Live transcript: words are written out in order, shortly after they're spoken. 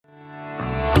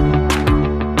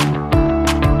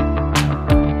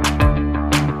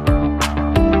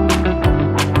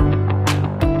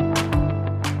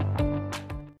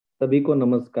सभी को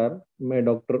नमस्कार। मैं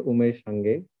doctor Umesh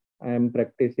हंगे। I am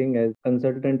practising as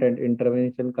consultant and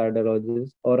intervention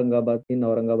cardiologist Aurangabad in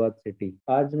Aurangabad city.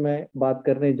 आज मैं बात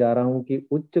करने जा रहा हूं कि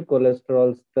उच्च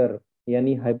कोलेस्ट्रॉल स्तर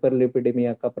यानी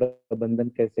हाइपरलिपिडेमिया का प्रबंधन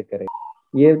कैसे करें।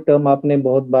 ये टर्म आपने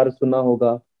बहुत बार सुना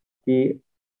होगा कि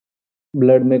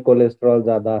ब्लड में कोलेस्ट्रॉल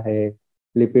ज्यादा है,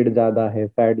 लिपिड ज्यादा है,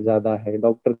 फैट ज्यादा है।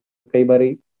 डॉक्टर कई बार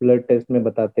ब्लड टेस्ट में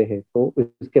बताते हैं, तो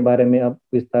इसके बारे में आप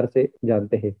विस्तार से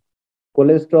जानते हैं।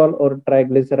 कोलेस्ट्रॉल और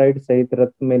ट्राइग्लिसराइड सहित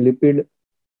रक्त में लिपिड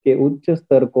के उच्च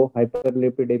स्तर को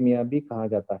हाइपरलिपिडेमिया भी कहा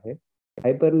जाता है।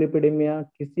 हाइपरलिपिडेमिया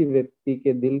किसी व्यक्ति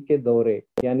के दिल के दौरे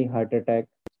यानी हार्ट अटैक,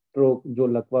 स्ट्रोक जो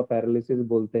लकवा पैरालिसिस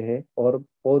बोलते हैं, और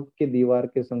पौध के दीवार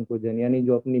के संकुचन यानी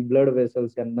जो अपनी ब्लड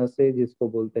वेसल्स या नसें जिसको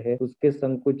बोलते हैं उसके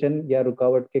संकुचन या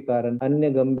रुकावट के कारण अन्य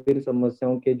गंभीर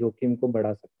समस्याओं के जोखिम को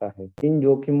बढ़ा सकता है। इन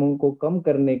जोखिमों को कम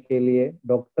करने के लिए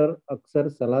डॉक्टर अक्सर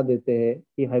सलाह देते हैं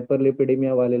कि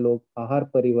हाइपरलिपिडेमिया वाले लोग आहार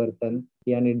परिवर्तन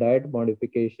यानी डाइट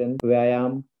मॉडिफिकेशन,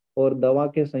 व्यायाम और दवा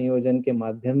के संयोजन के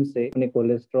माध्यम से अपने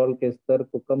कोलेस्ट्रॉल के स्तर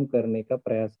को कम करने का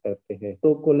प्रयास करते हैं।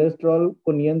 तो कोलेस्ट्रॉल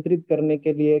को नियंत्रित करने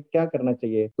के लिए क्या करना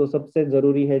चाहिए? तो सबसे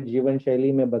जरूरी है जीवन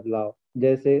शैली में बदलाव,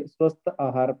 जैसे स्वस्थ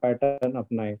आहार पैटर्न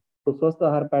अपनाएं। तो स्वस्थ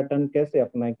आहार पैटर्न कैसे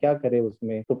अपनाएं, क्या करें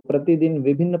उसमें? तो प्रतिदिन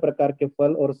विभिन्न प्रकार के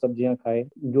फल और सब्जियां खाएं,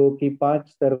 जो कि 5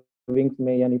 सर्विंग्स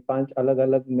में यानी 5 अलग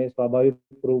अलग में स्वाभाविक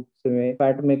रूप से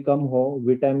फैट में कम हो,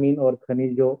 विटामिन और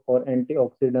खनिजों और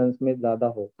एंटीऑक्सीडेंट्स में ज्यादा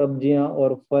हो। सब्जियां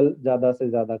और फल ज्यादा से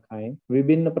ज्यादा खाएं।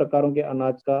 विभिन्न प्रकारों के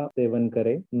अनाज का सेवन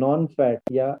करें। नॉन फैट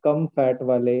या कम फैट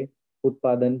वाले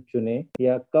उत्पादन चुने,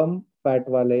 या कम फैट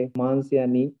वाले मांस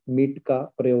यानी मीट का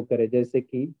प्रयोग करें, जैसे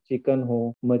कि चिकन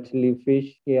हो, मछली,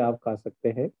 फिश, ये आप खा सकते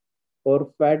हैं। और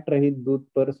फैट रहित दूध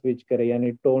पर स्विच करें, यानी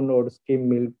टोन और स्किम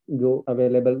मिल्क जो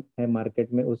अवेलेबल है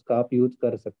मार्केट में, उसका आप यूज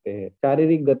कर सकते हैं।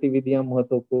 शारीरिक गतिविधियां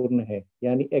महत्वपूर्ण है,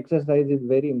 यानी एक्सरसाइज इज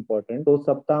वेरी इंपॉर्टेंट। तो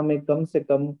सप्ताह में कम से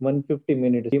कम 150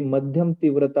 मिनट की मध्यम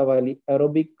तीव्रता वाली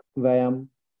एरोबिक व्यायाम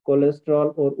कोलेस्ट्रॉल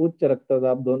और उच्च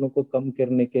रक्तचाप दोनों को कम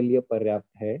करने के लिए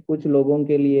पर्याप्त है। कुछ लोगों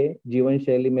के लिए जीवन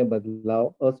शैली में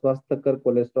बदलाव अस्वास्थ्यकर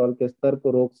कोलेस्ट्रॉल के स्तर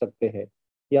को रोक सकते हैं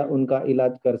या उनका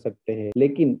इलाज कर सकते हैं।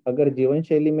 लेकिन अगर जीवन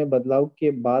शैली में बदलाव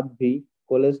के बाद भी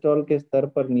कोलेस्ट्रॉल के स्तर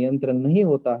पर नियंत्रण नहीं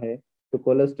होता है, तो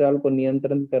कोलेस्ट्रॉल को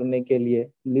नियंत्रण करने के लिए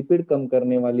लिपिड कम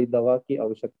करने वाली दवा की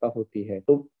आवश्यकता होती है।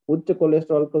 तो उच्च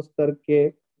कोलेस्ट्रॉल को स्तर के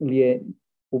लिए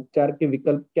उपचार के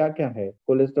विकल्प क्या क्या है?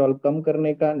 कोलेस्ट्रॉल कम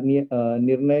करने का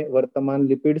निर्णय वर्तमान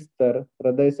लिपिड स्तर,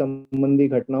 हृदय संबंधी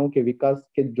घटनाओं के विकास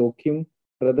के जोखिम,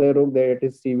 हृदय रोग दैट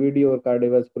इज सीवीडी और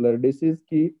कार्डियोवास्कुलर डिसीज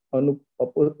की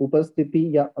उपस्थिति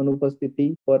या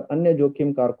अनुपस्थिति और अन्य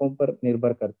जोखिम कारकों पर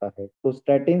निर्भर करता है। तो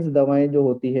स्टैटिन्स दवाएं जो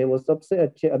होती है वो सबसे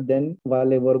अच्छे अध्ययन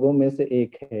वाले वर्गों में से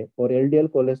एक है और एलडीएल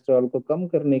कोलेस्ट्रॉल को कम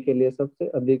करने के लिए सबसे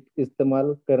अधिक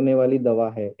इस्तेमाल करने वाली दवा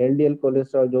है। एलडीएल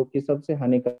कोलेस्ट्रॉल जो कि सबसे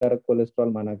हानिकारक कोलेस्ट्रॉल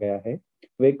माना गया है।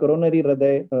 वे कोरोनरी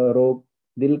हृदय रोग,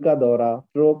 दिल का दौरा,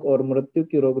 स्ट्रोक और मृत्यु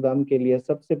की रोकथाम के लिए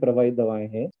सबसे प्रभावी दवाएं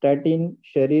हैं। स्टैटिन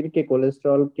शरीर के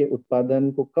कोलेस्ट्रॉल के उत्पादन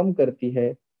को कम करती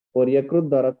है और यकृत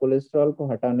द्वारा कोलेस्ट्रॉल को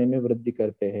हटाने में वृद्धि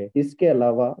करते हैं। इसके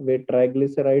अलावा वे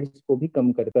ट्राइग्लिसराइड्स को भी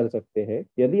कम कर सकते हैं।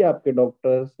 यदि आपके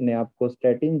डॉक्टर्स ने आपको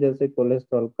स्टैटिन जैसे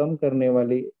कोलेस्ट्रॉल कम करने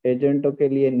वाली एजेंटों के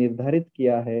लिए निर्धारित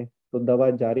किया है, तो दवा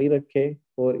जारी रखें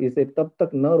और इसे तब तक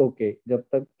न रोके जब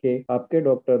तक कि आपके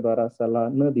डॉक्टर द्वारा सलाह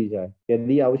न दी जाए।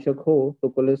 यदि आवश्यक हो तो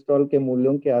कोलेस्ट्रॉल के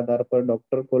मूल्यों के आधार पर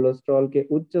डॉक्टर कोलेस्ट्रॉल के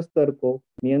उच्च स्तर को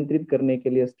नियंत्रित करने के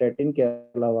लिए स्टैटिन के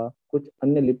अलावा कुछ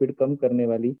अन्य लिपिड कम करने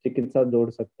वाली चिकित्सा जोड़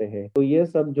सकते हैं। तो ये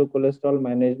सब जो कोलेस्ट्रॉल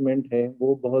मैनेजमेंट है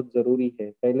वो बहुत जरूरी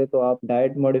है। पहले तो आप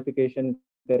डाइट मॉडिफिकेशन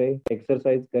करें,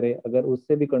 एक्सरसाइज करें। अगर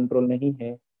उससे भी कंट्रोल नहीं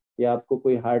है या आपको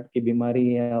कोई हार्ट की बीमारी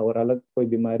है और अलग कोई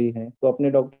बीमारी है, तो अपने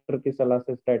डॉक्टर की सलाह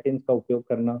से स्टैटिन का उपयोग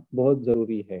करना बहुत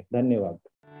जरूरी है।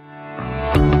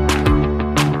 धन्यवाद।